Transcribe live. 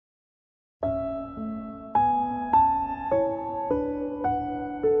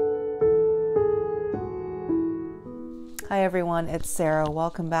Hi everyone, it's Sarah.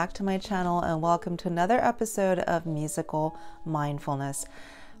 Welcome back to my channel and welcome to another episode of Musical Mindfulness.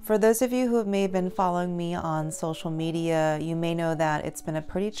 For those of you who may have been following me on social media, you may know that it's been a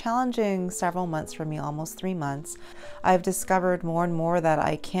pretty challenging several months for me, almost 3 months. I've discovered more and more that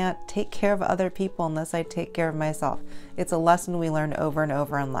I can't take care of other people unless I take care of myself. It's a lesson we learn over and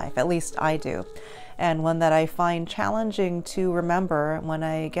over in life, at least I do, and one that I find challenging to remember when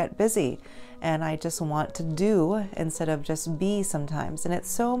I get busy and I just want to do instead of just be sometimes. And it's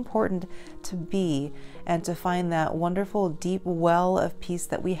so important to be and to find that wonderful deep well of peace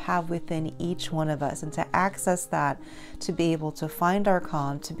that we have within each one of us, and to access that, to be able to find our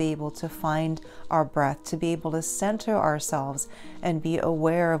calm, to be able to find our breath, to be able to center ourselves and be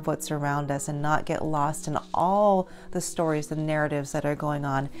aware of what's around us and not get lost in all the stories and narratives that are going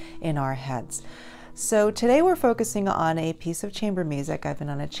on in our heads. So today we're focusing on a piece of chamber music. I've been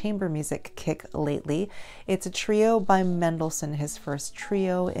on a chamber music kick lately. It's a trio by Mendelssohn, his first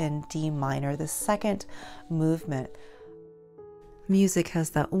trio in D minor, the second movement. Music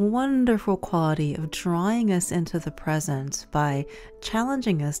has that wonderful quality of drawing us into the present by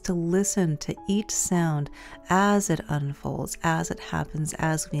challenging us to listen to each sound as it unfolds, as it happens,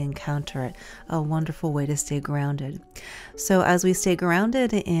 as we encounter it. A wonderful way to stay grounded. So as we stay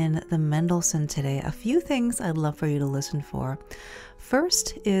grounded in the Mendelssohn today, a few things I'd love for you to listen for.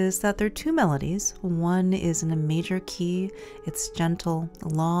 First is that there are two melodies. One is in a major key. It's gentle,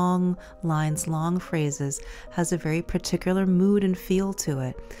 long lines, long phrases, has a very particular mood and feel to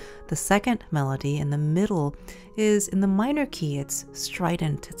it. The second melody in the middle is in the minor key. It's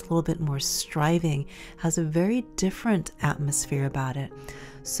strident, it's a little bit more striving, has a very different atmosphere about it.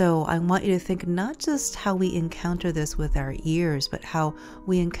 So I want you to think not just how we encounter this with our ears, but how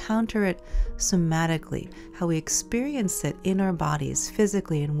we encounter it somatically, how we experience it in our bodies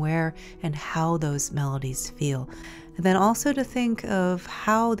physically, and where and how those melodies feel. And then also to think of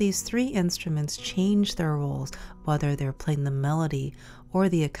how these three instruments change their roles, whether they're playing the melody or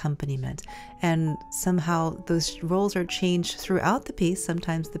the accompaniment. And somehow those roles are changed throughout the piece.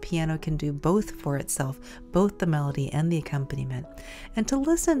 Sometimes the piano can do both for itself, both the melody and the accompaniment. And to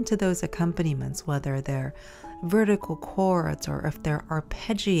listen to those accompaniments, whether they're vertical chords or if they're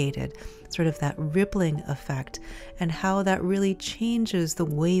arpeggiated, sort of that rippling effect, and how that really changes the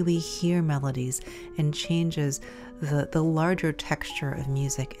way we hear melodies and changes the larger texture of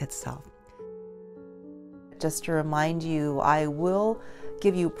music itself. Just to remind you, I will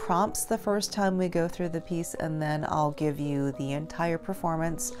give you prompts the first time we go through the piece, and then I'll give you the entire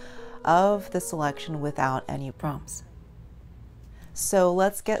performance of the selection without any prompts. So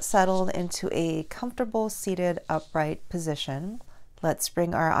let's get settled into a comfortable seated upright position. Let's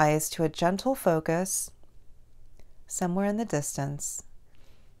bring our eyes to a gentle focus somewhere in the distance.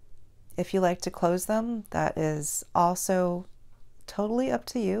 If you like to close them, that is also totally up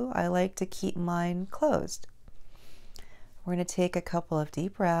to you. I like to keep mine closed. We're going to take a couple of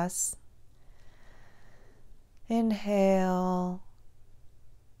deep breaths. Inhale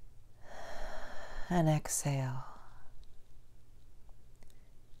and exhale.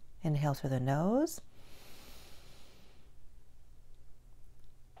 Inhale through the nose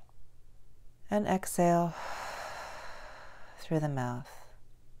and exhale through the mouth.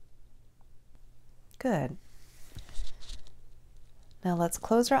 Good. Now let's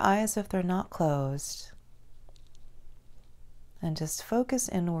close our eyes if they're not closed, and just focus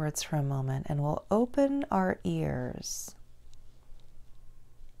inwards for a moment, and we'll open our ears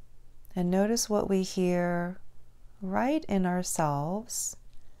and notice what we hear right in ourselves.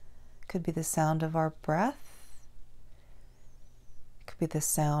 It could be the sound of our breath, it could be the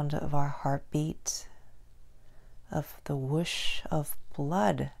sound of our heartbeat, of the whoosh of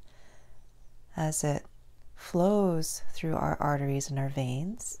blood as it flows through our arteries and our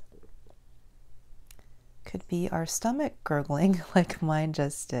veins. Could be our stomach gurgling like mine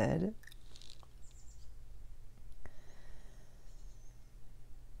just did.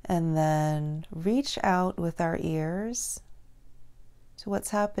 And then reach out with our ears to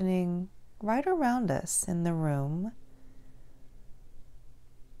what's happening right around us in the room.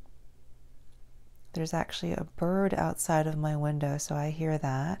 There's actually a bird outside of my window, so I hear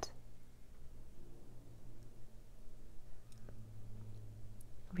that.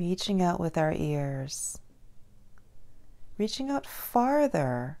 Reaching out with our ears, reaching out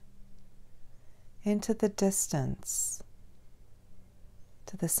farther into the distance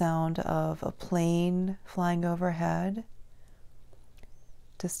to the sound of a plane flying overhead,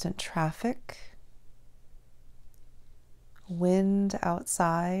 distant traffic, wind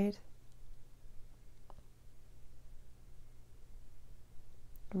outside.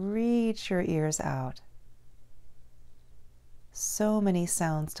 Reach your ears out. So many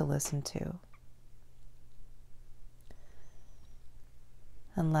sounds to listen to.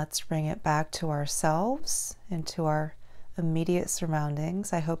 And let's bring it back to ourselves, into our immediate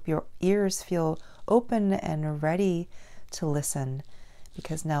surroundings. I hope your ears feel open and ready to listen,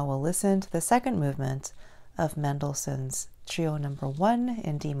 because now we'll listen to the second movement of Mendelssohn's Trio Number 1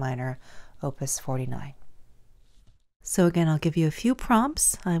 in D minor, Opus 49. So again, I'll give you a few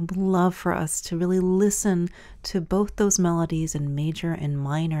prompts. I would love for us to really listen to both those melodies in major and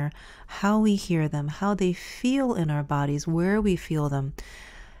minor, how we hear them, how they feel in our bodies, where we feel them,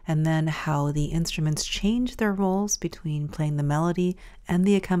 and then how the instruments change their roles between playing the melody and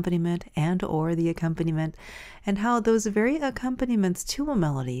the accompaniment and/or the accompaniment, and how those very accompaniments to a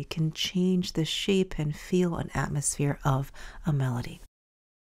melody can change the shape and feel and atmosphere of a melody.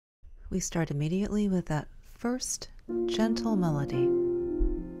 We start immediately with that first gentle melody.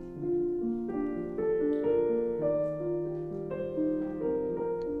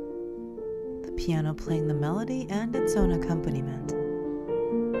 The piano playing the melody and its own accompaniment.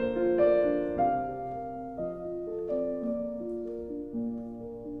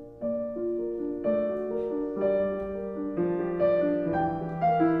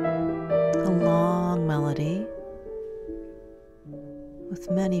 A long melody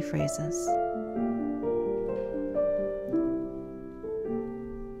with many phrases,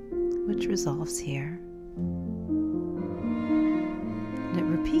 which resolves here, and it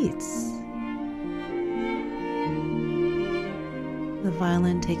repeats. The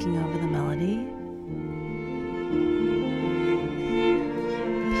violin taking over the melody,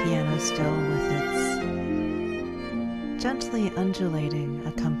 the piano still with its gently undulating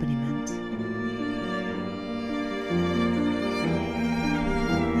accompaniment,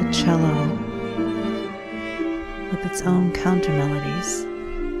 the cello with its own counter melodies.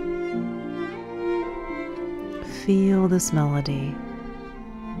 Feel this melody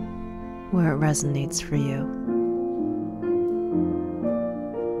where it resonates for you.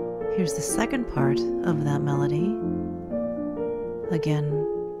 Here's the second part of that melody, again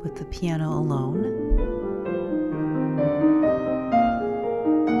with the piano alone.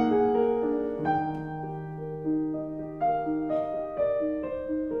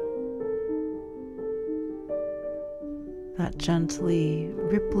 That gently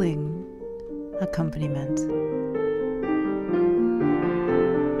rippling accompaniment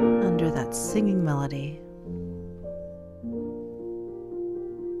under that singing melody.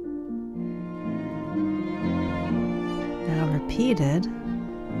 Now repeated,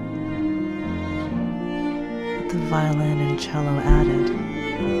 with the violin and cello added.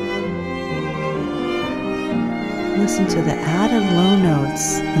 Listen to the added low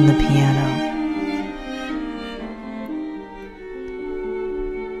notes in the piano.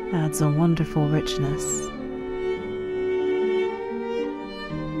 Adds a wonderful richness.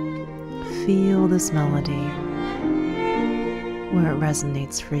 Feel this melody where it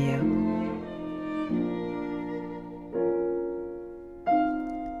resonates for you.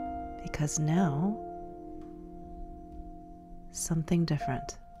 Because now, something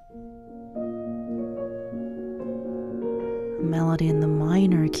different. A melody in the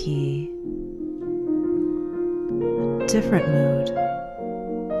minor key, a different mood.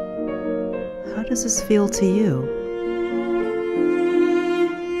 How does this feel to you?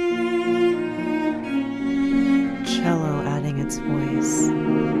 Cello adding its voice.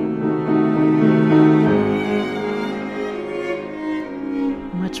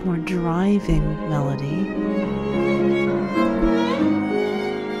 Much more driving melody.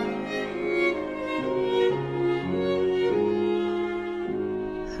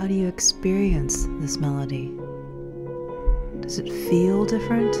 How do you experience this melody? Does it feel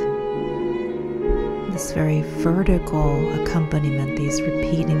different? This very vertical accompaniment, these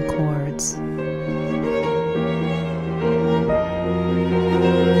repeating chords.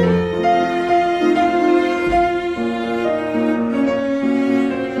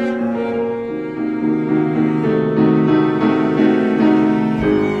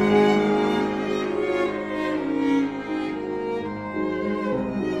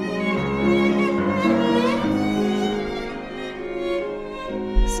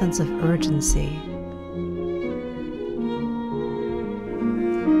 Sense of urgency.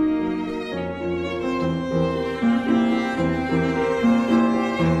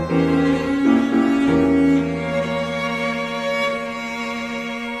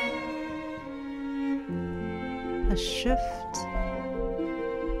 A shift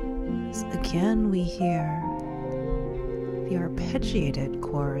as again we hear the arpeggiated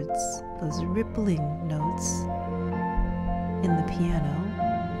chords, those rippling notes in the piano.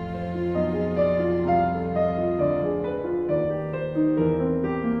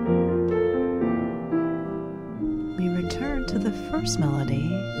 first melody,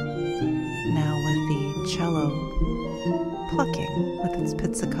 now with the cello plucking with its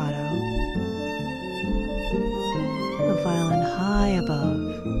pizzicato, the violin high above.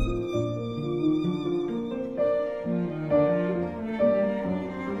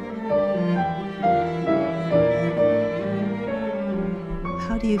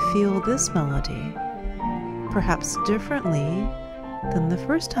 How do you feel this melody? Perhaps differently than the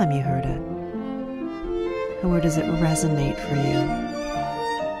first time you heard it? And where does it resonate for you?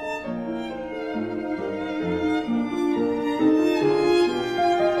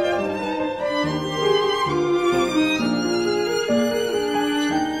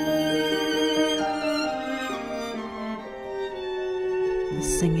 The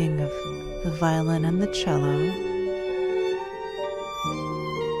singing of the violin and the cello,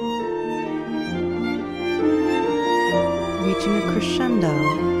 reaching a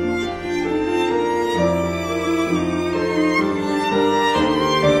crescendo.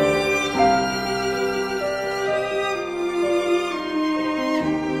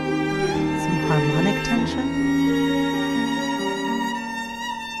 Some harmonic tension.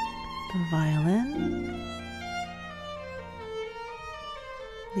 The violin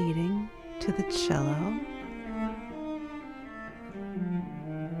leading to the cello,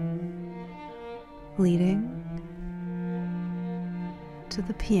 leading to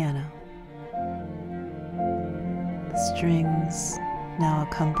the piano. The strings now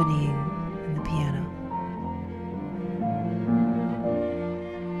accompanying in the piano.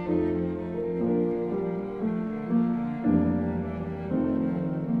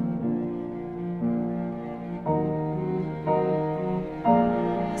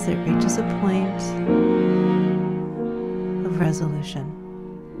 As it reaches a point of resolution,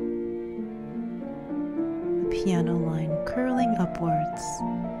 the piano line curling upwards,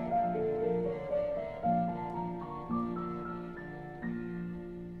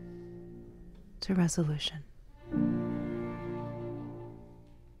 to resolution.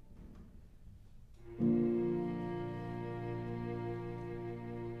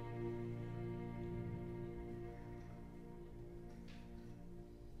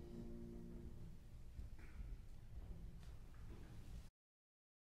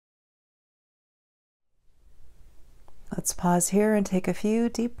 Let's pause here and take a few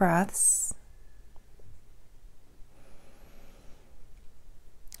deep breaths.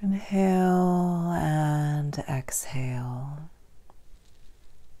 Inhale and exhale.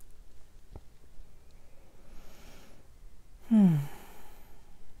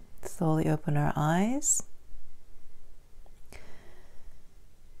 Slowly open our eyes.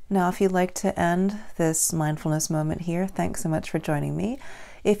 Now, if you'd like to end this mindfulness moment here, thanks so much for joining me.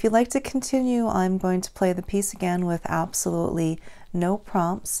 If you'd like to continue, I'm going to play the piece again with absolutely no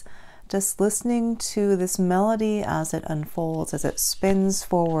prompts. Just listening to this melody as it unfolds, as it spins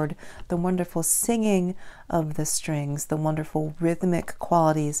forward, the wonderful singing of the strings, the wonderful rhythmic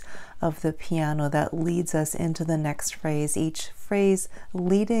qualities of the piano that leads us into the next phrase, each phrase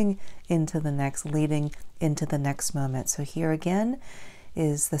leading into the next moment. So here again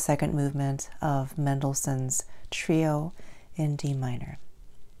is the second movement of Mendelssohn's Trio in D minor.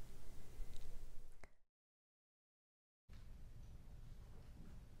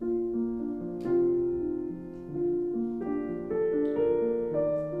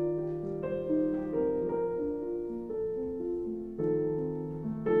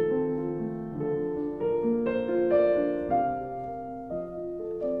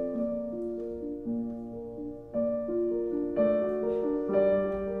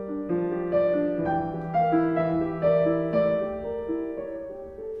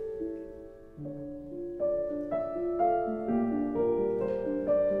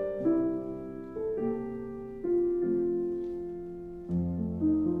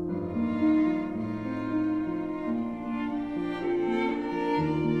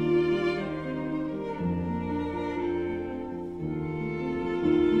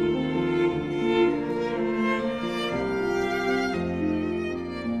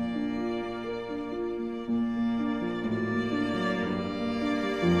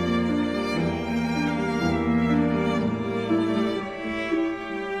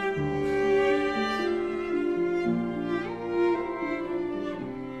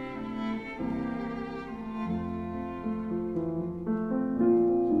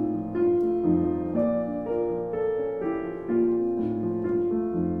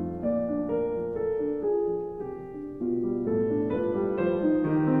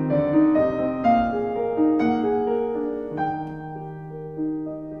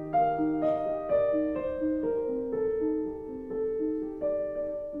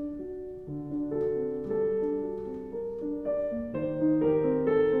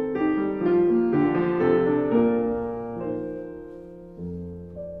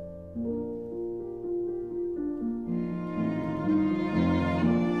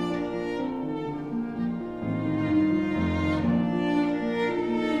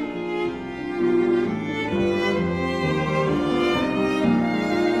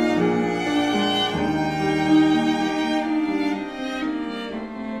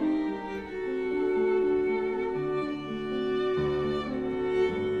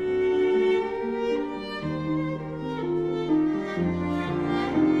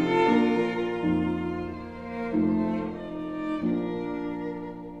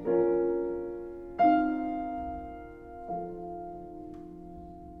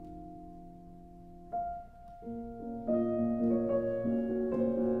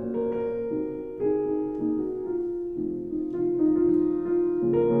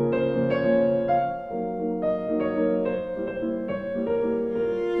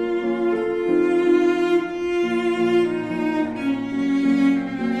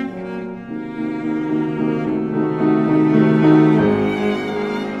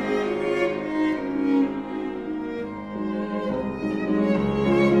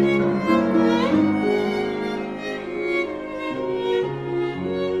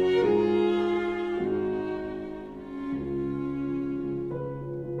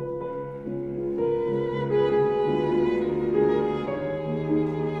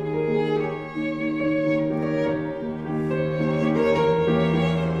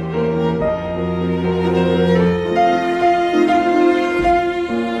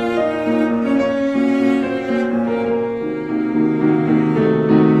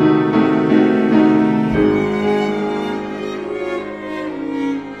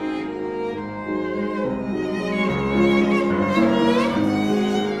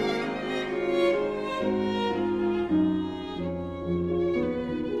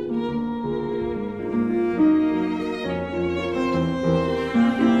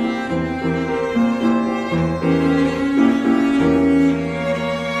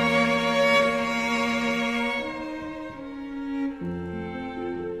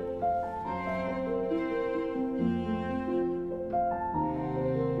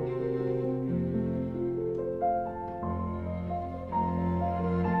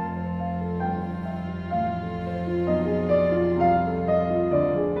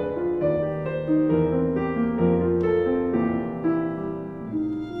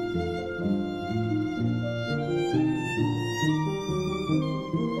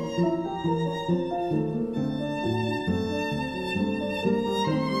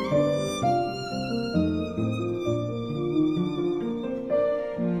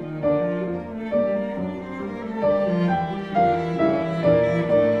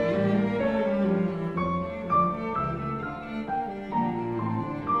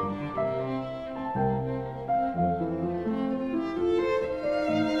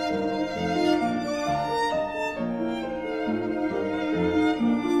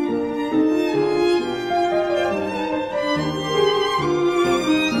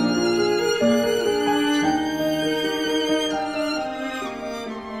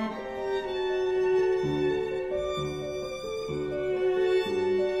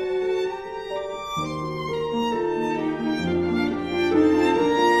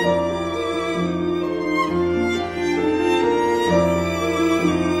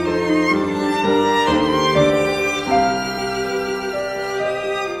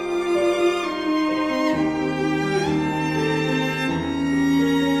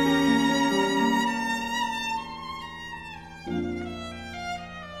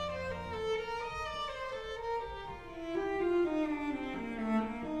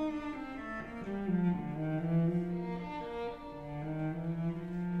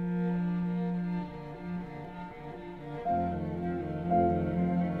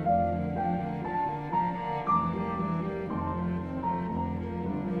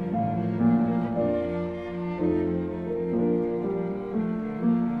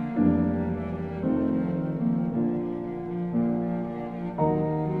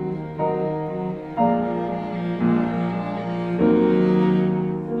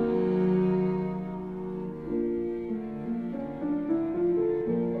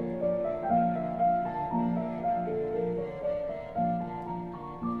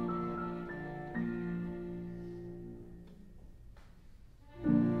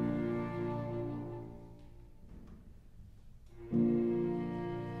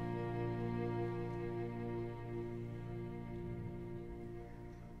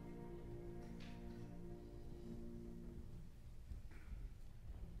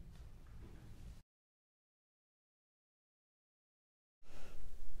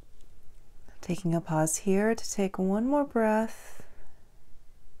 Taking a pause here to take one more breath.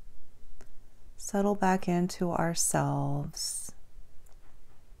 Settle back into ourselves.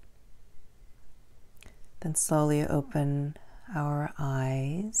 Then slowly open our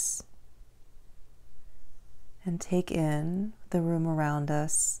eyes and take in the room around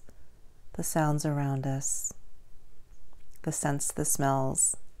us, the sounds around us, the scents, the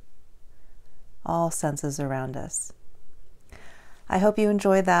smells, all senses around us. I hope you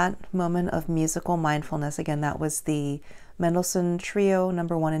enjoyed that moment of musical mindfulness. Again, that was the Mendelssohn Trio No.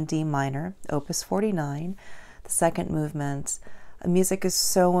 1 in D minor, Opus 49, the second movement. Music is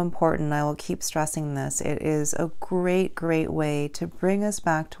so important. I will keep stressing this. It is a great, great way to bring us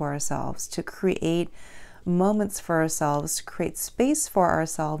back to ourselves, to create moments for ourselves, to create space for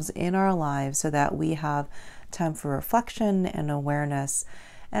ourselves in our lives so that we have time for reflection and awareness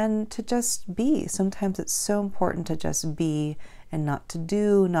and to just be. Sometimes it's so important to just be and not to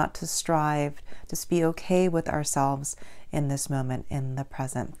do, not to strive, just be okay with ourselves in this moment, in the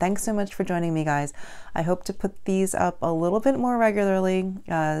present. Thanks so much for joining me, guys. I hope to put these up a little bit more regularly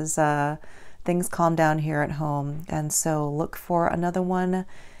as things calm down here at home. And so look for another one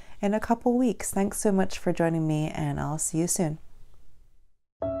in a couple weeks. Thanks so much for joining me, and I'll see you soon.